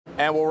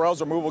And Worrell's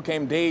removal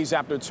came days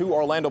after 2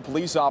 Orlando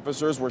police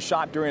officers were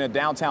shot during a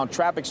downtown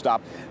traffic stop.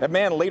 That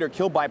man, later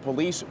killed by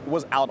police,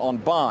 was out on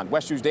bond.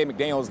 West 2's Dave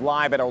McDaniel is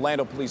live at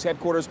Orlando Police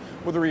Headquarters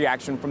with a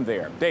reaction from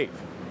there. Dave.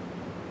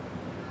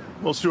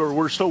 Well, Stuart,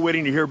 we're still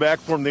waiting to hear back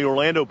from the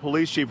Orlando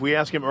police chief. We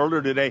asked him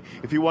earlier today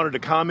if he wanted to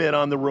comment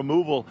on the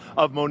removal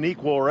of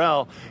Monique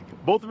Worrell.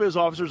 Both of his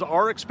officers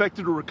are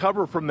expected to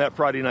recover from that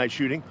Friday night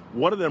shooting.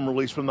 One of them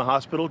released from the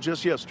hospital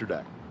just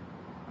yesterday.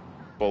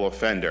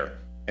 Offender.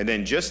 And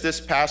then just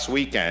this past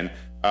weekend,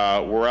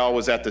 Worrell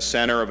was at the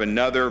center of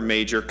another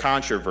major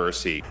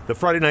controversy. The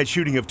Friday night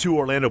shooting of 2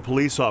 Orlando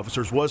police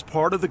officers was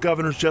part of the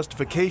governor's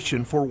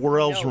justification for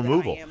Worrell's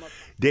removal.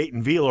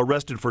 Dayton Veal,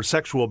 arrested for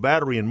sexual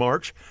battery in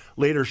March,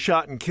 later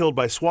shot and killed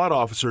by SWAT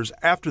officers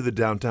after the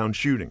downtown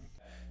shooting.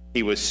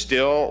 He was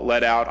still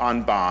let out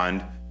on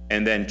bond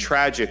and then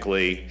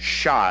tragically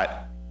shot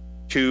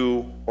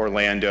 2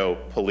 Orlando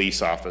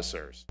police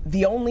officers.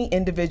 The only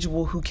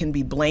individual who can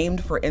be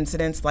blamed for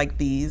incidents like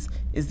these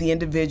is the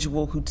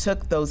individual who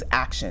took those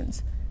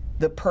actions.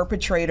 The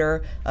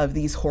perpetrator of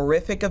these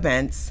horrific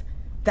events,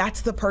 that's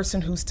the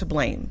person who's to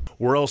blame.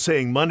 Worrell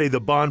saying Monday the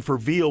bond for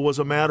Veal was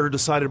a matter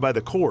decided by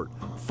the court,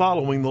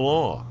 following the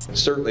law.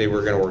 Certainly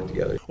we're going to work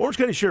together. Orange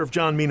County Sheriff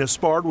John Mina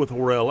sparred with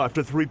Worrell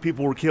after 3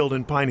 people were killed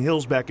in Pine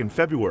Hills back in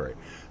February,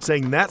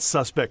 saying that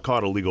suspect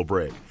caught a legal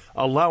break,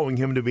 allowing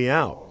him to be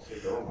out.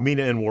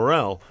 Mina and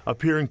Worrell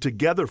appearing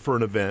together for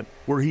an event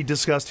where he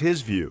discussed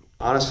his view.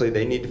 Honestly,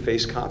 they need to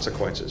face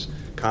consequences.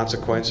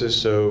 Consequences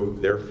so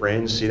their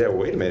friends see that,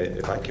 wait a minute,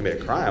 if I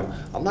commit a crime,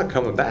 I'm not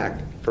coming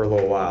back for a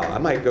little while. I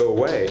might go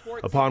away.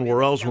 Upon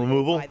Worrell's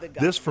removal,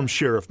 this from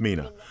Sheriff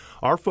Mina.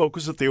 Our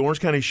focus at the Orange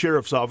County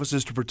Sheriff's Office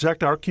is to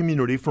protect our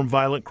community from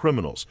violent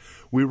criminals.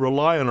 We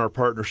rely on our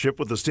partnership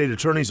with the State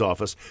Attorney's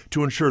Office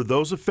to ensure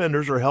those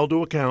offenders are held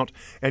to account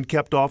and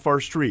kept off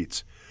our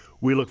streets.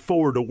 We look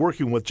forward to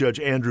working with Judge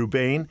Andrew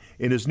Bain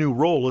in his new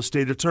role as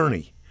State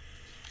Attorney.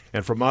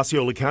 And from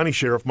Osceola County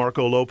Sheriff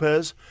Marco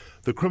Lopez,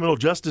 the criminal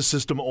justice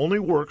system only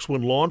works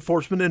when law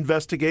enforcement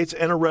investigates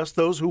and arrests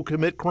those who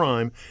commit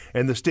crime,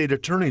 and the State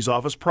Attorney's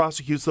Office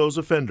prosecutes those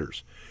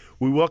offenders.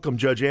 We welcome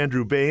Judge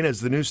Andrew Bain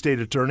as the new State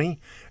Attorney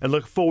and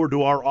look forward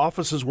to our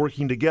offices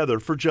working together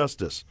for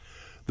justice.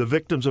 The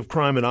victims of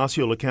crime in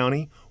Osceola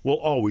County will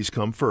always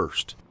come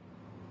first.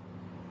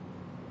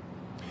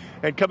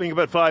 And coming up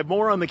at 5,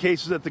 more on the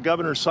cases that the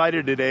governor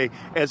cited today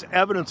as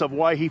evidence of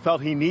why he felt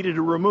he needed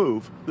to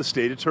remove the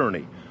state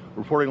attorney.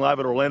 Reporting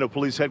live at Orlando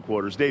Police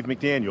Headquarters, Dave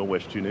McDaniel,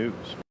 West 2 News.